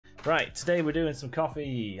Right, today we're doing some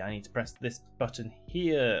coffee. I need to press this button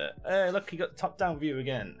here. Look, you got the top-down view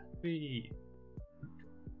again. Whee.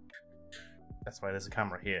 That's why there's a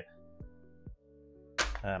camera here.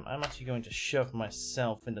 I'm actually going to shove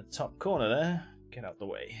myself in the top corner there. Get out the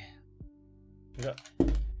way. We got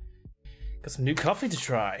some new coffee to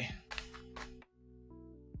try.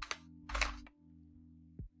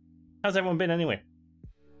 How's everyone been anyway?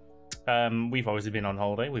 We've obviously been on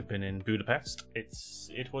holiday. We've been in Budapest.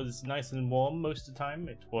 It was nice and warm most of the time.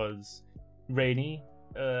 It was rainy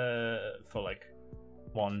for like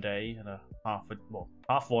one day and half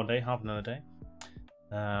one day, half another day.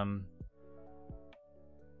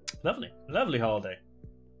 Lovely holiday.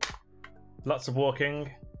 Lots of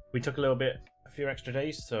walking. We took a few extra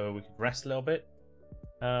days so we could rest a little bit.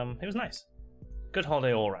 It was nice. Good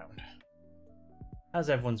holiday all around. How's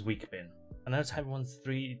everyone's week been? And how's everyone's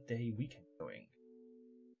 3-day weekend going?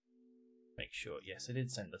 Make sure, yes, I did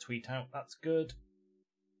send the tweet out. That's good.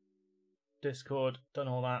 Discord, done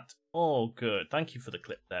all that. All good. Thank you for the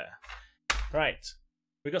clip there. Right,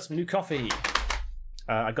 we got some new coffee.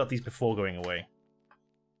 I got these before going away.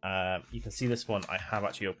 You can see this one I have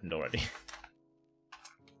actually opened already.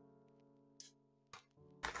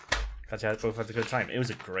 Actually, both had a good time. It was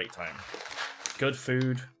a great time. Good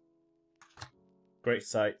food. Great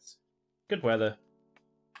sights. Good weather.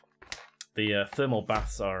 The thermal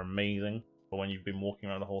baths are amazing for when you've been walking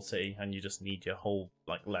around the whole city and you just need your whole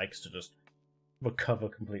legs to just recover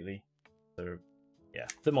completely. So yeah,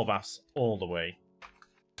 thermal baths all the way.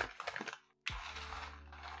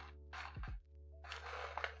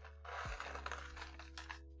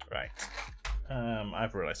 Right.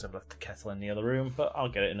 I've realised I've left the kettle in the other room, but I'll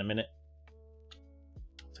get it in a minute.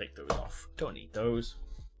 Take those off. Don't need those.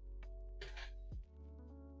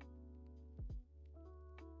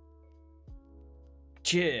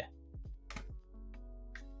 Cheer.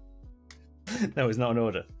 No, it's not an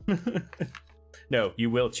order. No, you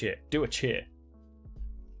will cheer. Do a cheer.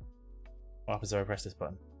 What happens if I press this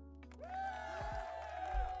button?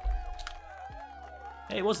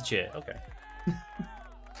 Hey, it was a cheer. Okay.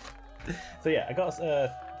 So yeah, I got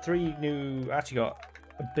actually got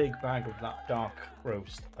a big bag of that dark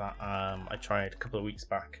roast that I tried a couple of weeks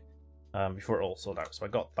back before it all sold out. So I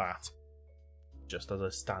got that just as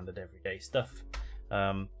a standard everyday stuff.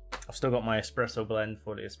 I've still got my espresso blend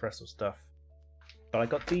for the espresso stuff, but I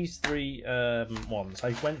got these three ones.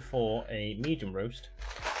 I went for a medium roast,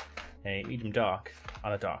 a medium dark,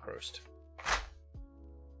 and a dark roast.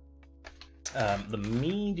 The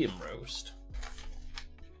medium roast,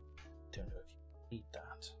 don't know if you need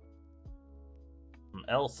that, from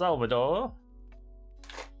El Salvador.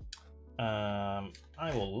 I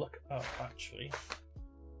will look up actually.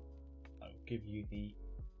 I'll give you the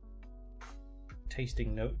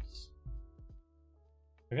tasting notes.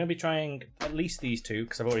 We're going to be trying at least these two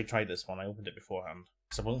because I've already tried this one. I opened it beforehand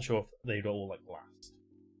because I wasn't sure if they'd all last.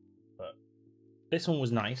 But this one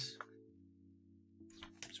was nice.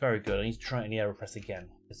 It's very good. I need to try it in the Aeropress again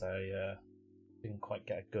because I didn't quite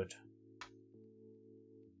get a good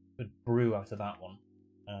brew out of that one.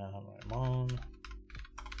 Right, I'm on.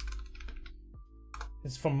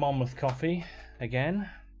 It's from Monmouth Coffee again.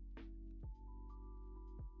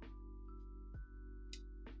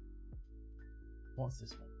 What's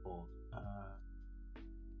this one called?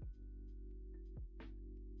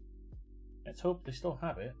 Let's hope they still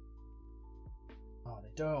have it. Oh,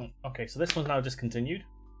 they don't. Okay, so this one's now discontinued,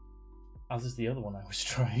 as is the other one I was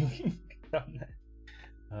trying.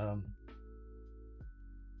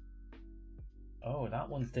 Oh, that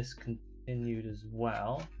one's discontinued as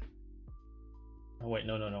well. Oh wait,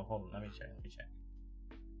 no, hold on. Let me check.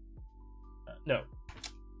 No,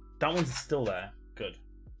 that one's still there. Good.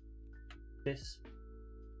 This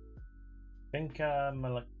Finca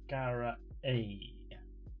Malacara A.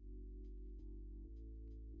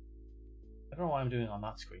 I don't know why I'm doing it on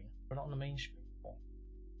that screen, but not on the main screen.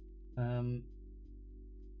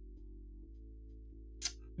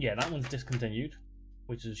 Yeah, that one's discontinued,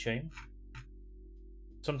 which is a shame.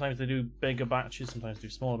 Sometimes they do bigger batches, sometimes they do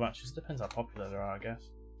smaller batches. Depends how popular they are, I guess.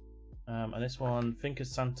 And this one, Finca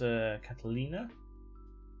Santa Catalina,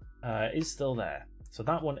 is still there. So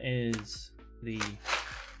that one is the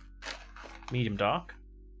medium dark,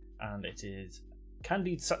 and it is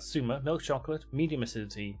candied satsuma, milk chocolate, medium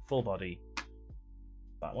acidity, full body.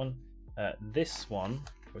 That one. This one,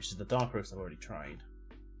 which is the dark roast I've already tried,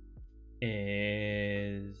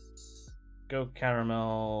 is go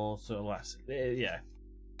caramel, so less, yeah,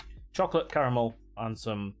 chocolate, caramel, and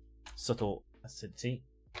some subtle acidity.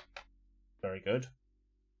 Very good.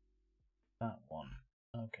 That one.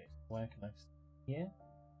 Okay, where can I? Here.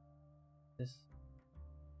 This.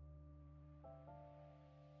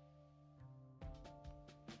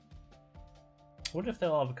 wonder if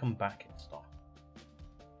they'll ever come back in stock.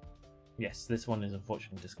 Yes, this one is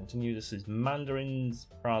unfortunately discontinued. This is Mandarin's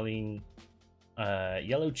Praline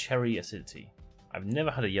Yellow Cherry Acidity. I've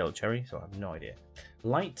never had a yellow cherry, so I have no idea.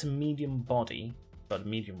 Light to medium body, but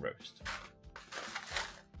medium roast.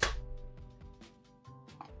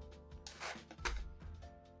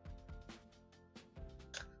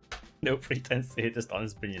 No pretense here, just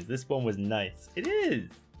honest opinions. This one was nice. It is!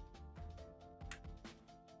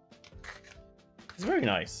 It's very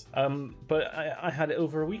nice. But I had it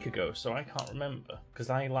over a week ago, so I can't remember. Because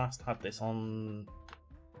I last had this on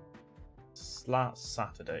last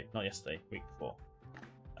Saturday, not yesterday, week before.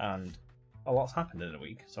 And a lot's happened in a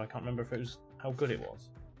week, so I can't remember if it was how good it was.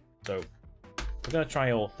 So we're going to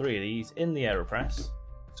try all three of these in the Aeropress.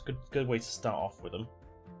 It's a good way to start off with them.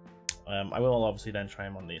 I will obviously then try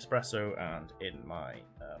them on the espresso and in my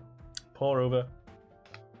pour over,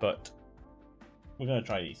 but we're going to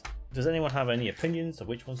try these. Does anyone have any opinions of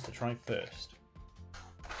which ones to try first?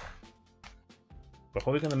 We're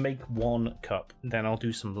probably going to make one cup, then I'll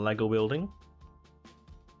do some Lego building.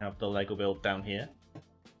 I have the Lego build down here.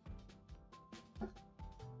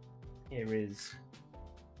 Here is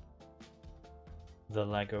the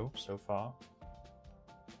Lego so far.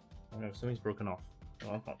 Oh no, something's broken off.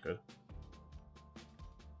 Oh, that's not good.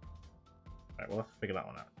 Right, we'll have to figure that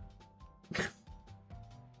one out.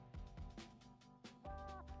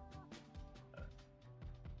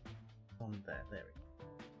 On there, there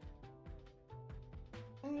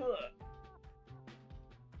we go.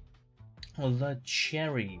 Well, the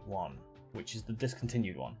cherry one, which is the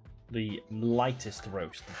discontinued one, the lightest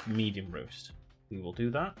roast, the medium roast, we will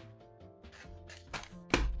do that.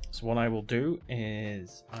 So what I will do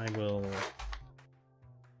is I will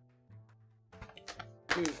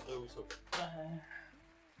move those over there.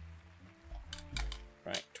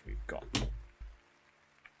 Right, we've got.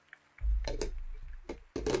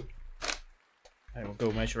 I will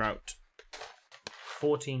go measure out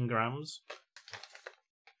 14 grams.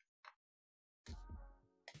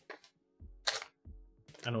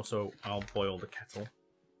 And also, I'll boil the kettle.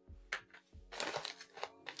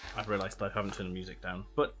 I've realised I haven't turned the music down,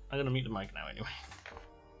 but I'm going to mute the mic now anyway.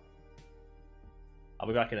 I'll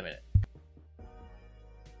be back in a minute.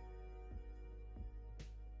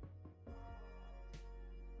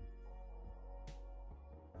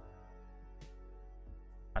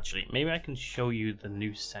 Actually, maybe I can show you the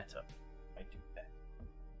new setup. I do that.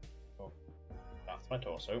 Oh, that's my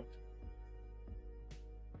torso.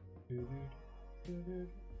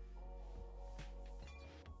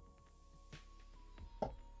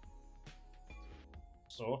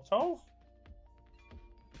 Sort of.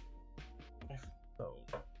 So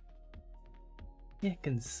you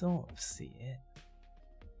can sort of see it.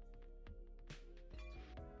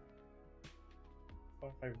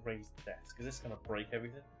 What if I raise the desk? Is this going to break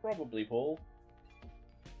everything? Probably, Paul.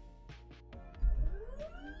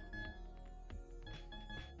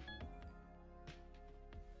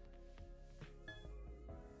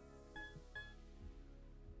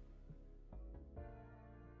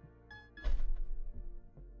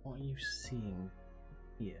 What are you seeing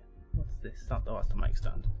here? What's this? Oh, that's the mic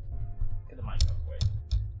stand. Get the mic out of the way.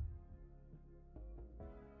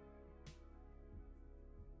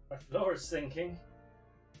 My floor is sinking.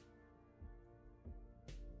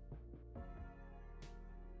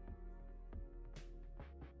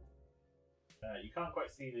 You can't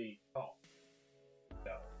quite see the top.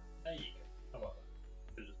 No. There you go. How about that?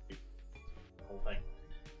 Should just be the whole thing.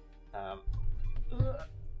 No.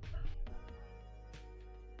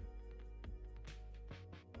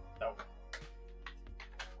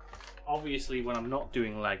 Obviously, when I'm not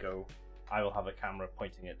doing Lego, I will have a camera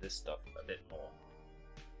pointing at this stuff a bit more.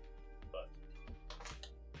 But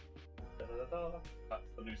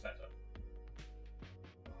that's the new setup.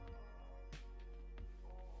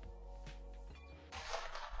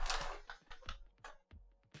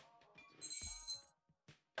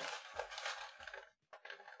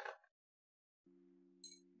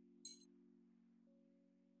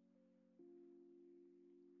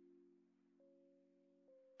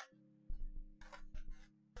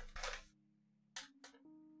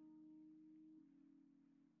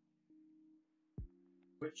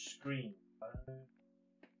 Which screen?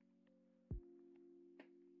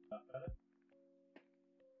 Not better?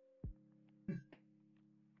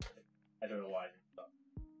 I don't know why I did that.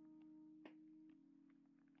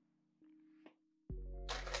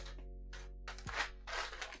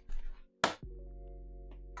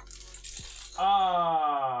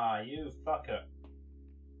 Ah, you fucker.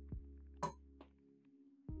 A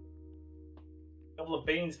couple of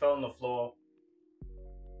beans fell on the floor.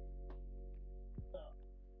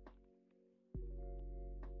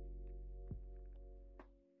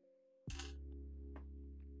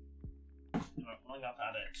 I'm gonna have to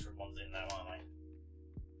add extra ones in now, aren't I?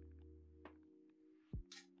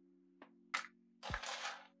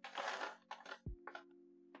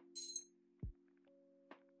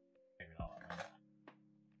 Maybe not.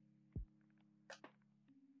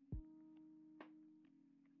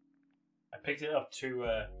 I picked it up too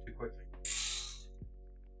quickly.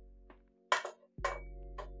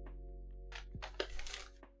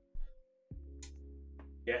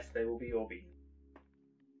 Yes, they will be your beans.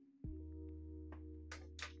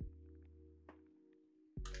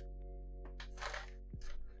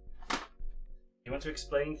 You want to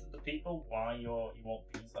explain to the people why you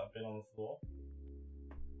want beans that have been on the floor?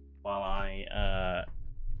 While I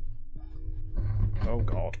oh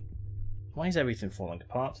god. Why is everything falling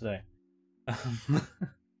apart today?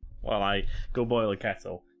 While I go boil a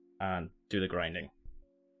kettle and do the grinding.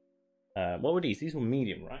 What were these? These were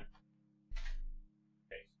medium, right?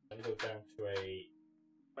 Okay, so let me go down to a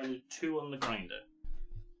 22 on the grinder.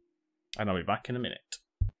 And I'll be back in a minute.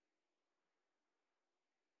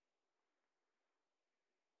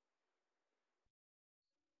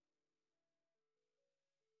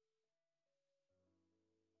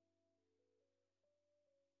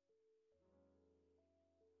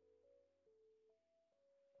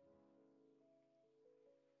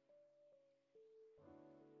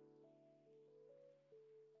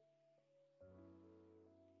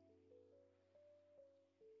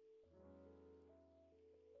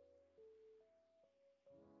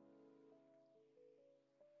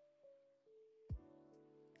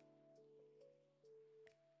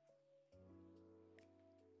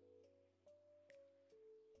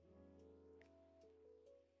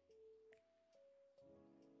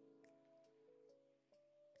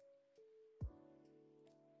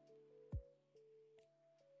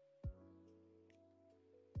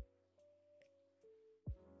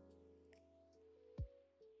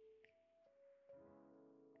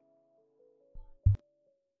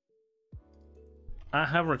 I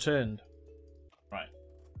have returned. Right.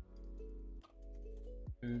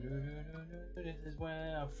 This is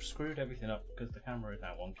where I've screwed everything up because the camera is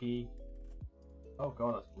now wonky. Oh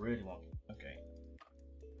god, that's really wonky. Okay.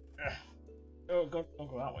 Oh god, don't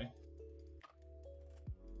go that way.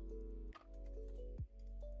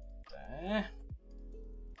 There.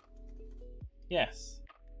 Yes.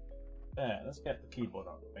 There, let's get the keyboard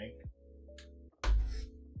out of the way.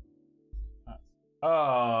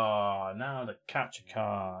 Oh, now the capture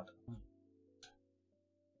card.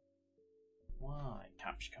 Why?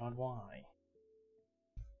 Capture card, why?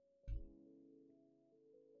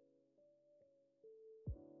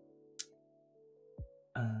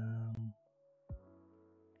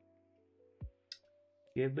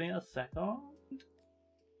 Give me a second.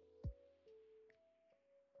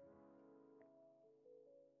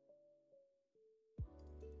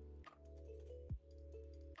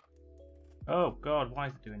 Oh god, why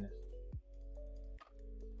is it doing this?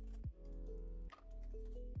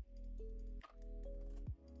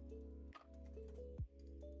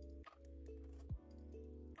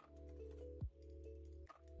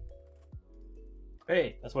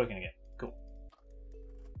 Hey, that's working again. Cool.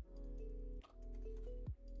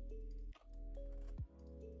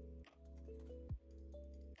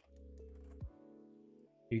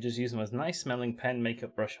 You just use them as nice smelling pen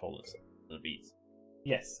makeup brush holders for the beads.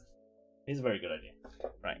 Yes. It's a very good idea.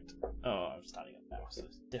 Right. Oh, I'm standing up now, so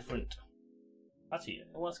it's different. Actually,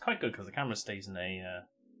 well, it's quite good because the camera stays in a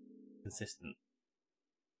consistent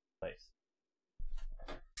place.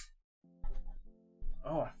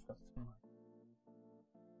 Oh, I forgot to turn my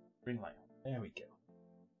ring light on. There we go.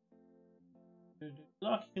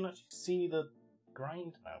 Look, you can actually see the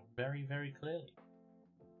grind now very, very clearly.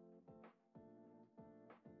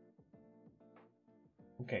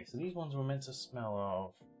 Okay, so these ones were meant to smell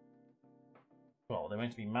of... Well, they're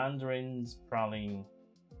meant to be mandarins, praline,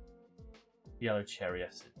 yellow cherry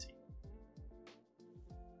acid tea.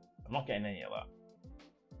 I'm not getting any of that.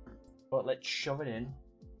 But let's shove it in.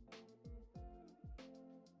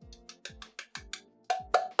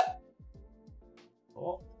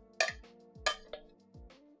 Oh.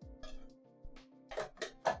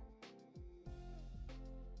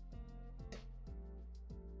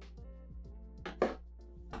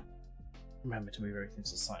 Remember to move everything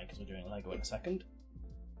to the side because we're doing Lego in a second.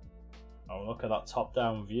 Oh, look at that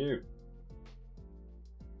top-down view.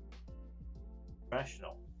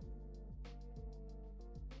 Professional.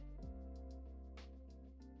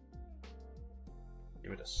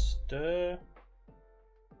 Give it a stir.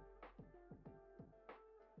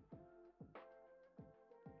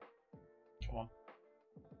 Come on.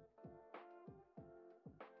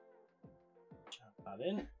 Jab that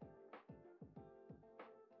in.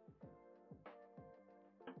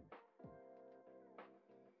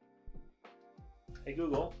 Hey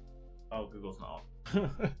Google. Oh, Google's not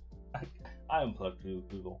on. I unplugged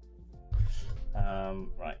Google.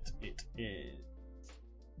 Right, it is.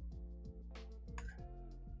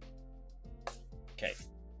 Okay,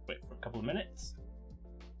 wait for a couple of minutes.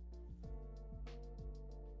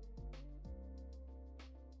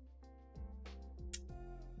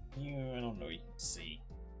 I don't know, you can see.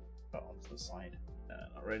 But onto the side.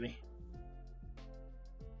 Not really.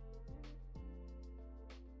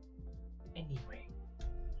 Anyway.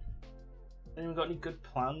 Anyone got any good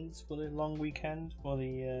plans for the long weekend? For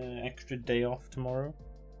the extra day off tomorrow?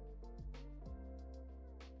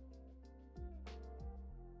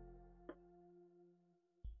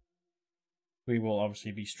 We will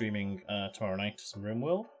obviously be streaming tomorrow night some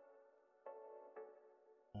RimWorld.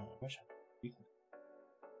 Wish I...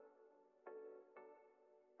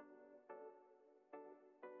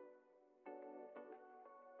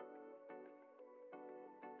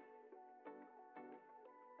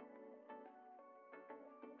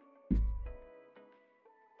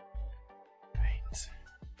 Right.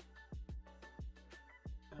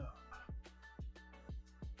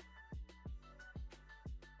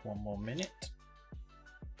 One more minute.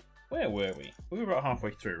 Where were we? We were about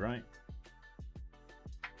halfway through, right?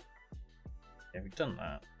 Yeah, we've done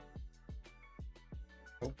that.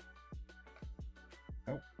 Oh.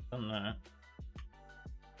 Oh, done that.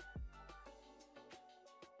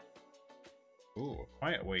 Ooh,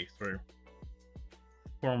 quite a way through.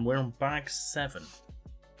 We're on bag 7.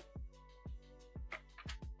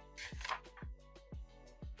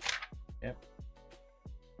 Yep.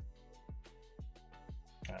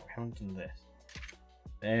 Alright, we haven't done this.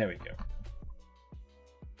 There we go.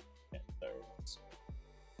 Get those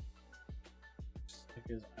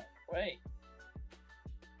stickers out of the way.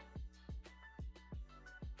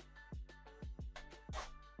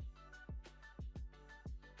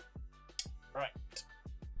 Right.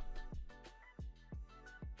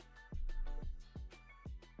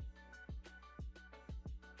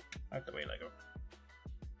 Out the way, Lego.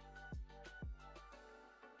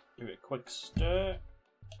 Give it a quick stir.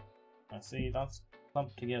 I see that's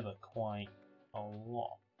clumped together quite a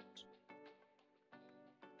lot.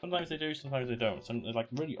 Sometimes they do, sometimes they don't. Some like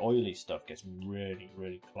really oily stuff gets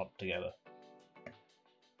really clumped together.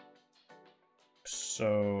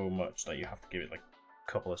 So much that you have to give it like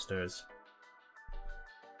a couple of stirs.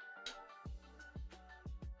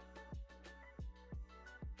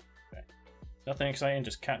 Okay. Nothing exciting,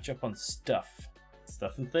 just catch up on stuff.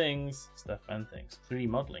 Stuff and things. Stuff and things. 3D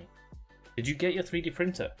modeling. Did you get your 3D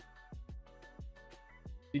printer?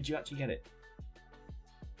 Did you actually get it?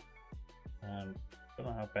 Don't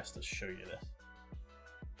know how best to show you this.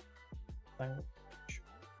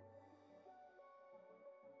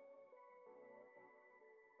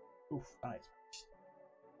 Oof, nice.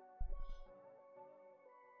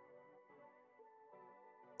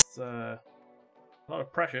 It's a lot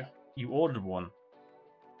of pressure. You ordered one.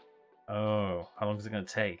 Oh, how long is it going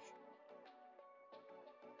to take?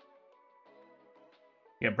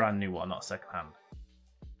 Get a brand new one, not second hand.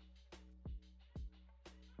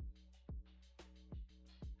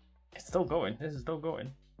 It's still going. This is still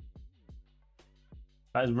going.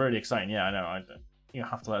 That is really exciting. Yeah, I know. You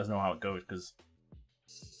have to let us know how it goes because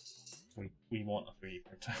we want a 3D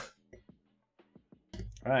printer.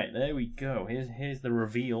 Right, there we go. Here's the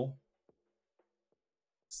reveal.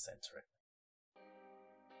 Center it.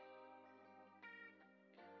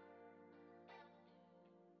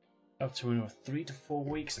 Up to another 3 to 4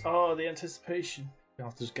 weeks. Oh, the anticipation. You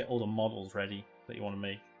have to just get all the models ready that you want to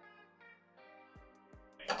make.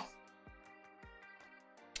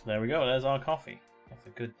 There we go. There's our coffee. That's a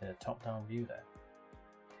good top-down view there.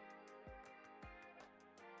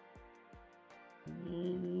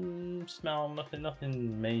 Smell nothing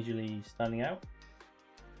majorly standing out.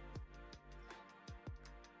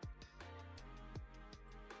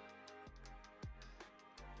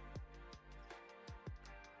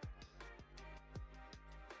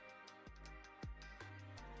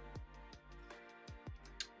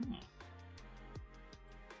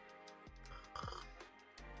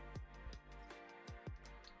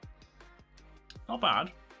 Not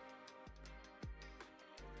bad.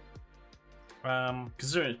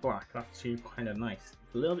 Considering it's black, that's actually kind of nice.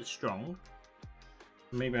 It's a little bit strong.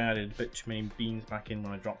 Maybe I added a bit too many beans back in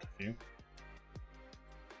when I dropped a few.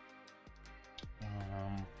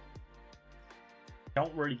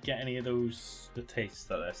 Don't really get any of those, the tastes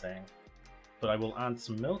that they're saying. But I will add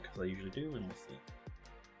some milk, as I usually do, and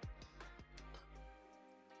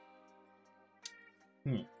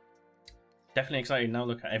we'll see. Definitely excited now.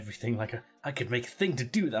 Look at everything like I could make a thing to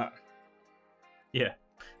do that. Yeah,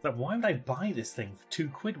 Like, why would I buy this thing for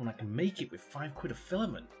 £2 when I can make it with £5 of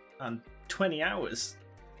filament and 20 hours?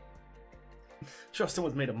 I'm sure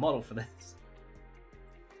someone's made a model for this.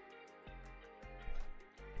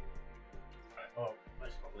 Right, oh, I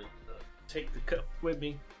should probably take the cup with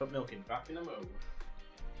me, put milk in back in a moment.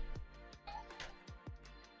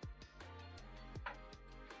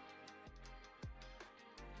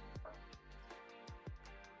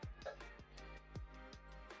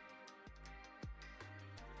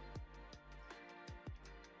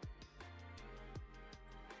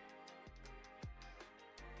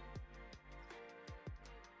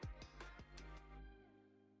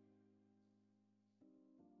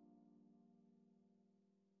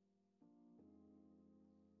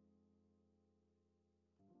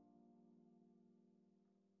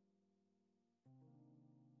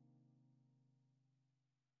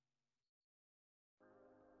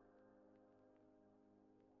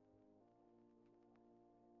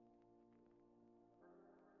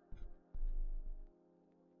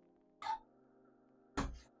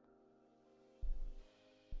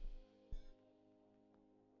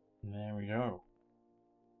 There we go.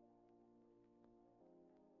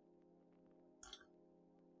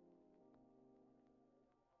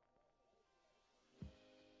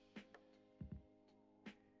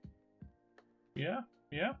 Yeah,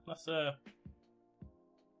 that's a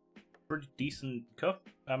pretty decent cup.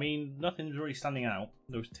 I mean, nothing's really standing out.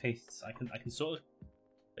 Those tastes, I can sort of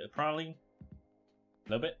bit of praline, a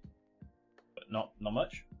little bit, but not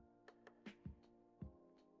much.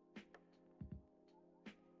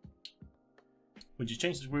 Would you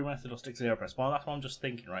change the brew method or stick to the Aeropress? Well, that's what I'm just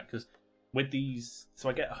thinking, right? Because with these, so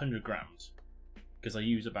I get 100 grams because I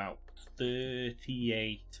use about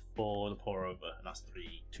 38 for the pour over, and that's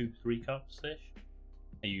 3 cups ish.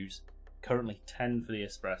 I use currently 10 for the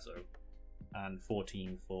espresso and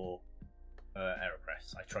 14 for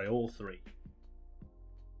Aeropress. I try all three,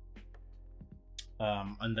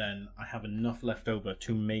 and then I have enough left over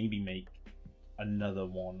to maybe make another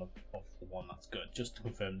one of the one that's good, just to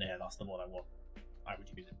confirm there that's the one I want. I would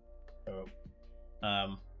use it. So,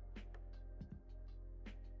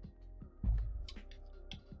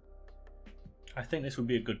 I think this would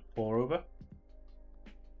be a good pour over.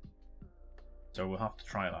 So we'll have to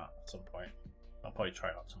try that at some point. I'll probably try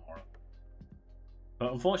that tomorrow.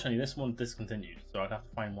 But unfortunately, this one's discontinued, so I'd have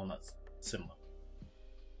to find one that's similar.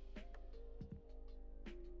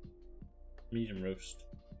 Medium roast.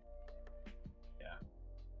 Yeah,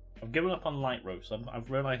 I've given up on light roast. I've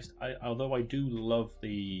realised, although I do love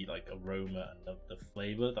the aroma and the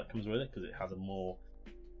flavour that comes with it, because it has a more,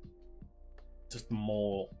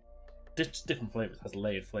 just different flavours. It has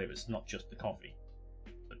layered flavours, not just the coffee.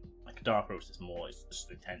 But like a dark roast is more, it's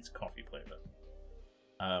just intense coffee flavour.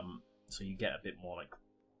 So you get a bit more like,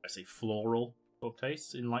 I say, floral sort of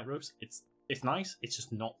taste in light roast. It's nice. It's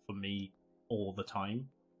just not for me all the time.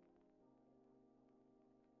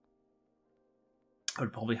 I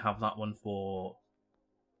would probably have that one for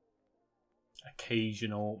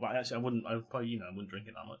occasional, but actually I wouldn't drink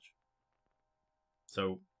it that much.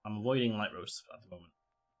 So I'm avoiding light roast at the moment.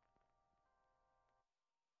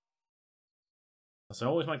 So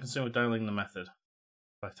always my concern with dialing the method.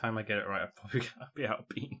 By the time I get it right, I'll probably be out of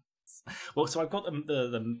beans. Well, so I've got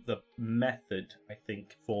the method, I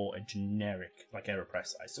think, for a generic like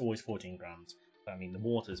Aeropress. It's always 14 grams. I mean, the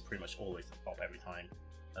water is pretty much always the top every time.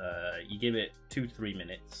 You give it 2 to 3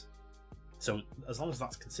 minutes. So as long as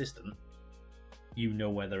that's consistent, you know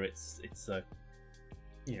whether it's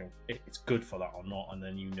good for that or not, and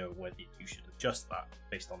then you know whether you should adjust that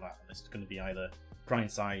based on that. And it's going to be either grind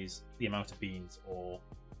size, the amount of beans, or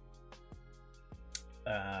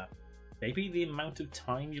maybe the amount of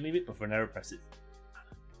time you leave it. But for an Aeropress,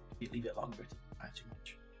 you leave it longer, it's not too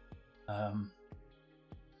much.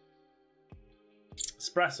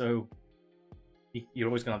 Espresso, you're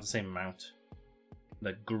always going to have the same amount.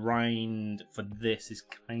 The grind for this is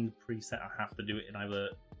kind of preset. I have to do it in either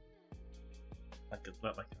like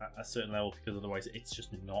a certain level, because otherwise it's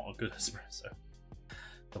just not a good espresso.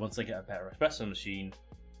 So once I get a better espresso machine,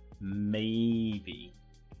 maybe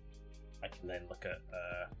I can then look at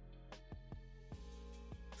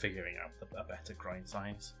figuring out a better grind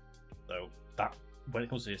size. So that, when it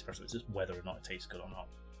comes to the espresso, it's just whether or not it tastes good or not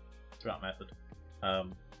through that method.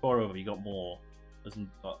 Pour over, you got more. There's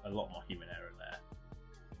a lot more human error in there.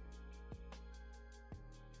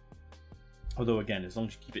 Although again, as long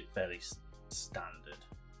as you keep it fairly standard.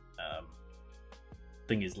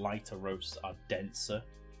 Thing is, lighter roasts are denser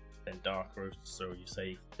than dark roasts. So you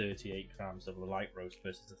say 38 grams of a light roast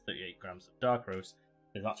versus the 38 grams of dark roast.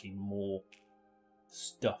 There's actually more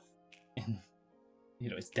stuff you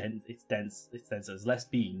know, it's dense. It's dense. It's dense. There's less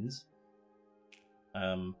beans.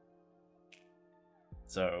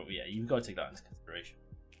 So yeah, you've got to take that into consideration.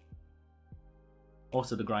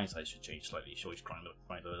 Also, the grind size should change slightly. You should always grind a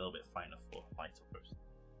little bit finer for lighter roast.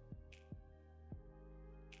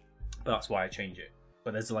 But that's why I change it.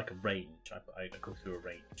 But there's like a range. I go through a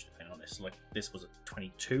range depending on this. Like this was a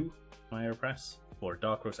 22 my Aeropress. For a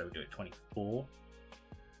dark roast, I would do it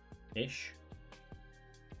 24-ish.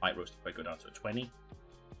 Light roast, if I go down to a 20.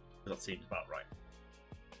 That seems about right.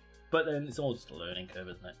 But then it's all just a learning curve,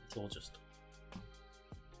 isn't it? It's all just.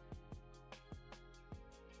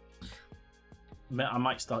 I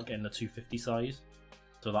might start getting the 250 size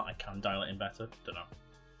so that I can dial it in better. Don't know.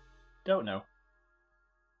 Don't know.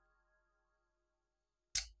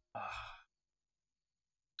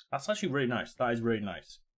 That's actually really nice. That is really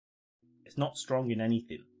nice. It's not strong in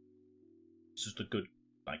anything. It's just a good,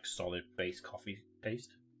 like, solid base coffee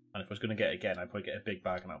taste. And if I was going to get it again, I'd probably get a big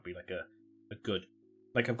bag, and that'd be like a good,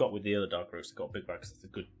 like I've got with the other dark roast. I've got a big bag because it's a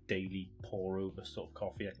good daily pour over sort of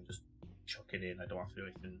coffee. I can just chuck it in. I don't have to do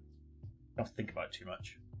anything. I don't have to think about it too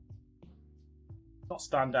much. Not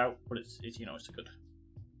stand out, but it's you know, it's a good.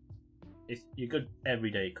 It's your good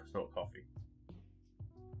everyday sort of coffee.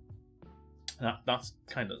 That's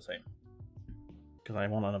kind of the same. Because I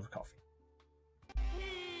want another coffee.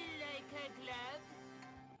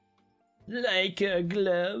 Like a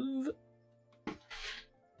glove.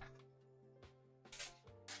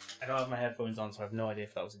 I don't have my headphones on, so I have no idea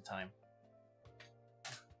if that was in time.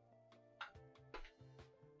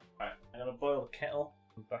 Alright, I'm gonna boil the kettle.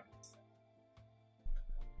 I'm back.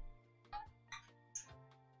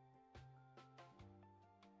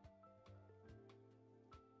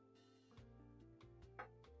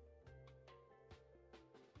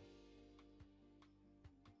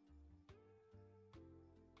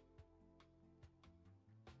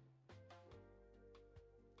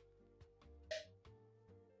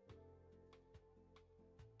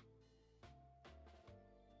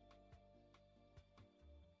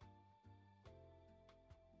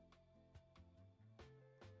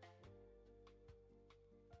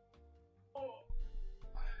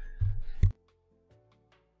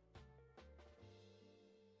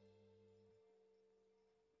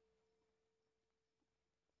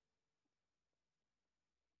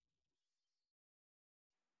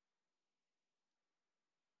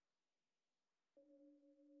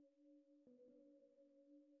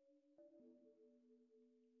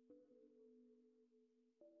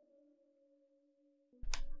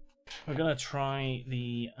 We're gonna try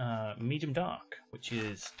the medium dark, which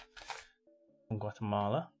is from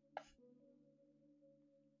Guatemala.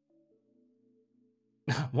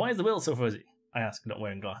 Why is the wheel so fuzzy? I ask, not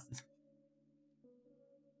wearing glasses.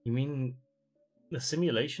 You mean the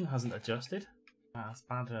simulation hasn't adjusted? That's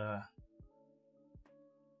bad.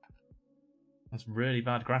 That's really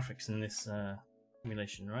bad graphics in this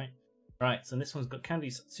simulation, right? Right, so this one's got candy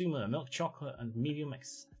satsuma, milk chocolate, and medium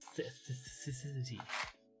acidity.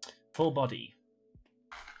 Full body.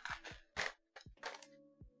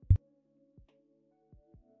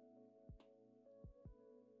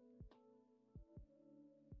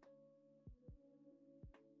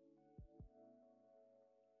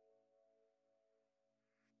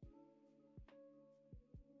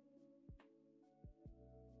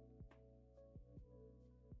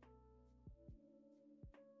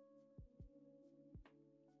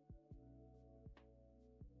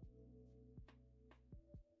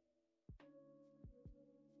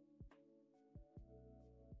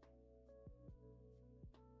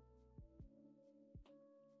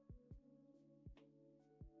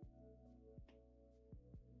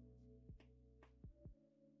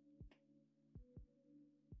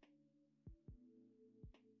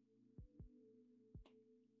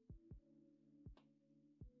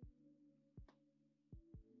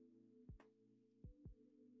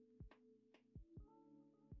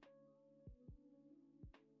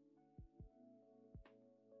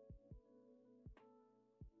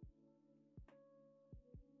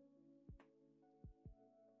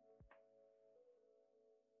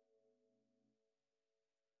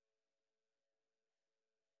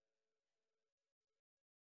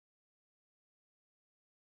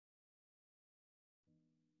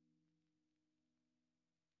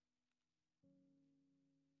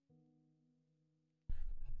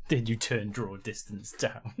 Did you turn draw distance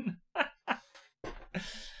down?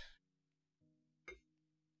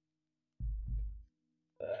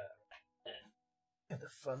 Get the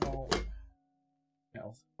funnel.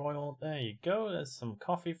 Oil. There you go. There's some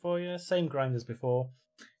coffee for you. Same grind as before.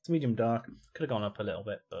 It's medium dark. Could have gone up a little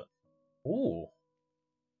bit, but ooh.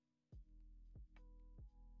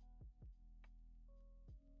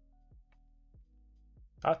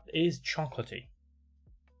 That is chocolatey.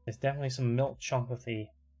 There's definitely some milk chocolatey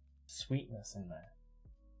sweetness in there.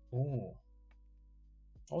 Ooh.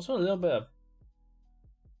 Also a little bit of...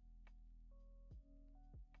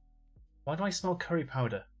 Why do I smell curry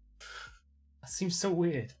powder? That seems so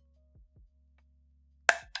weird.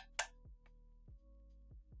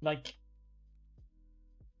 Like...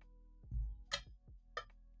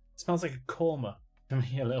 It smells like a korma to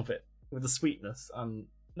me a little bit. With the sweetness and...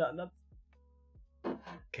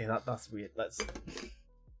 Okay, that's weird. Let's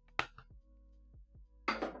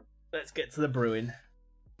get to the brewing.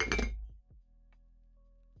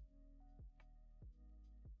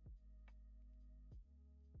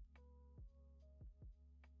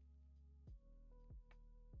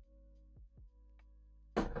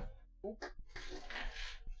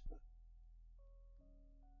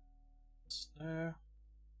 Stir.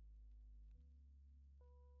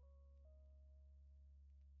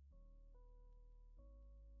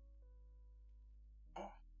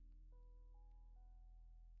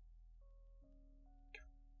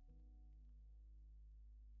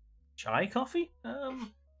 Chai coffee? No,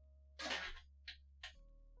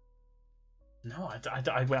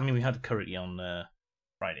 I mean, we had curry on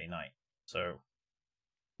Friday night, so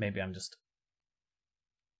maybe I'm just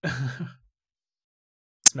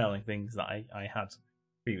smelling things that I had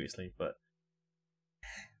previously, but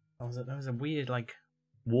there was a weird like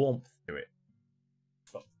warmth to it,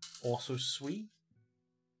 but also sweet.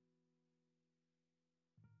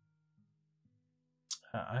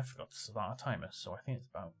 I forgot to start a timer, so I think it's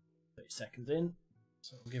about 30 seconds in,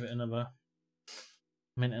 so we'll give it another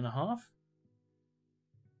minute and a half.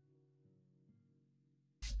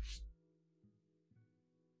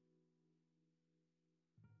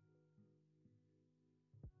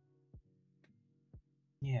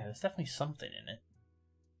 Yeah, there's definitely something in it.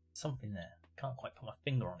 Something there. Can't quite put my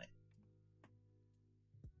finger on it.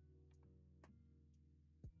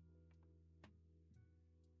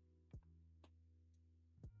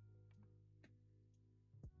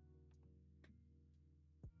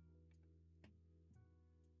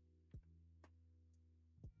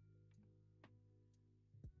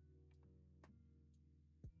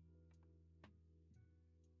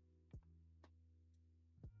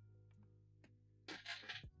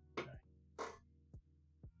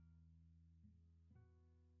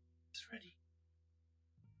 It's ready.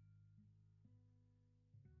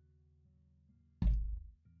 I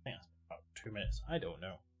think that's about 2 minutes. I don't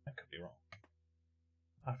know. I could be wrong.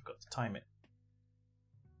 I forgot to time it.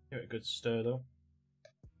 Give it a good stir though.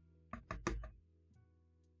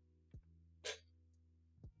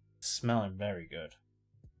 Smelling very good.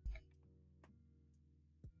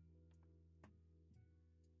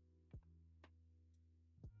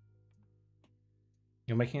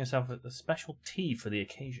 You're making yourself a special tea for the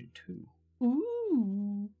occasion too.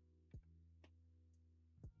 Ooh.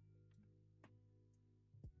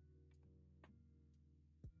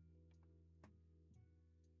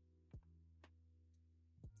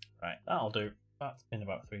 Right, that'll do. That's been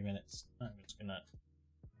about 3 minutes. I'm just gonna...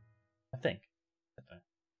 I don't know.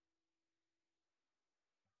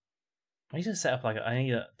 I need to set up I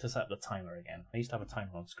need to set up the timer again. I used to have a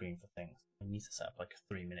timer on screen for things. I need to set up like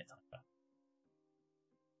a 3-minute timer.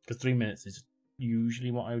 Because 3 minutes is usually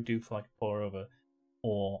what I would do for like a pour over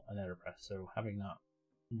or an Aeropress. So having that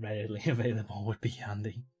readily available would be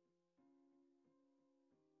handy.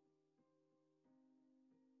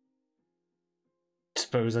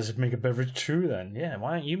 Suppose I should make a beverage too then. Yeah,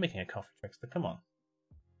 why aren't you making a coffee, Trickster? Come on.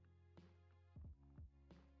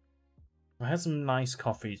 I had some nice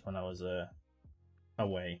coffees when I was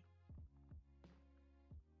away.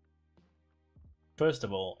 First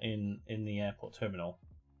of all, in the airport terminal,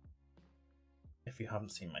 if you haven't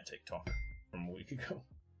seen my TikTok from a week ago,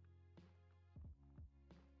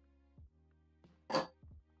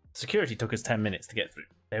 security took us 10 minutes to get through.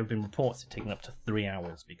 There have been reports of taking up to 3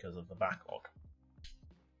 hours because of the backlog.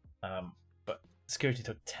 But security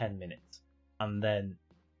took 10 minutes, and then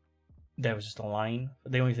there was just a line.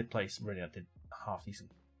 The only place really that did half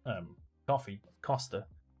decent coffee, Costa,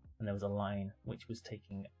 and there was a line which was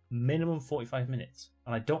taking minimum 45 minutes,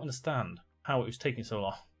 and I don't understand how it was taking so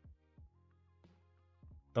long.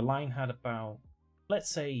 The line had about, let's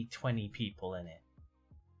say, 20 people in it.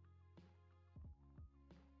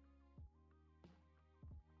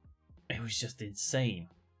 It was just insane.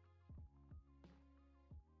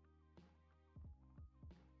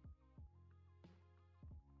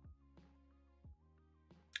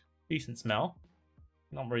 Decent smell.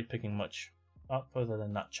 Not really picking much up other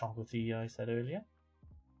than that chocolatey I said earlier.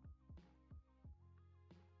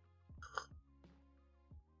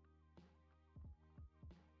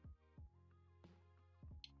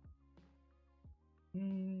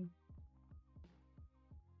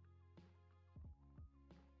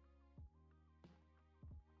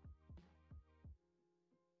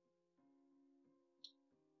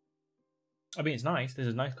 I mean, it's nice. This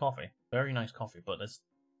is nice coffee, very nice coffee, but there's,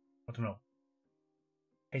 I don't know,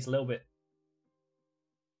 tastes a little bit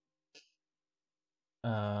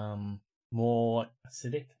more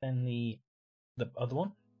acidic than the other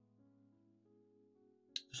one.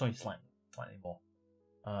 Just only slightly more.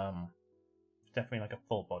 Definitely like a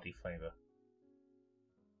full body flavor.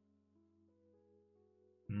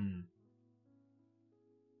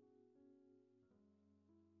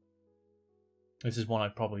 This is one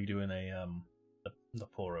I'd probably do in a the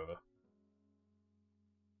pour over.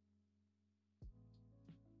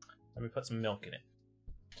 Let me put some milk in it.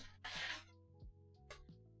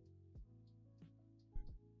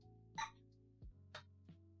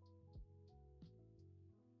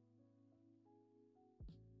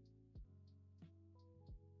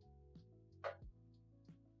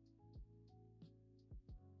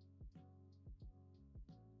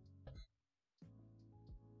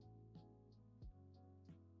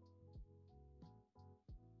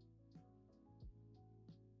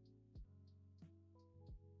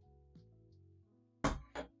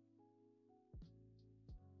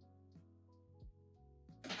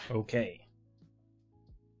 Okay.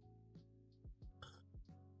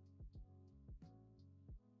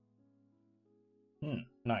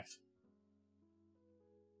 Nice.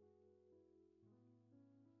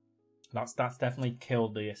 That's definitely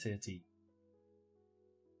killed the acidity.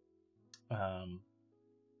 For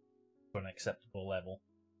an acceptable level.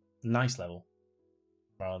 Nice level.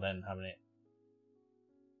 Rather than having it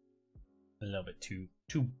a little bit too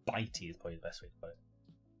bitey is probably the best way to put it.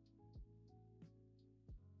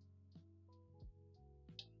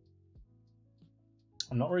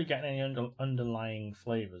 I'm not really getting any underlying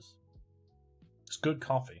flavors. It's good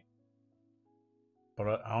coffee,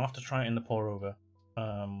 but I'll have to try it in the pour over.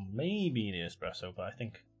 Maybe the espresso, but I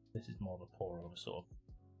think this is more of a pour over sort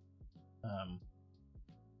of.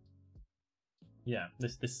 Yeah,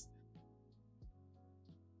 this.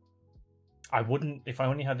 I wouldn't, if I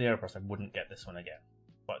only had the Aeropress, I wouldn't get this one again.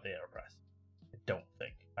 But the Aeropress, I don't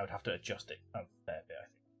think I would have to adjust it a fair bit. I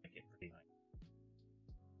think make it pretty nice.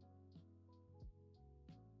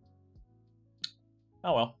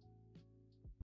 Oh well.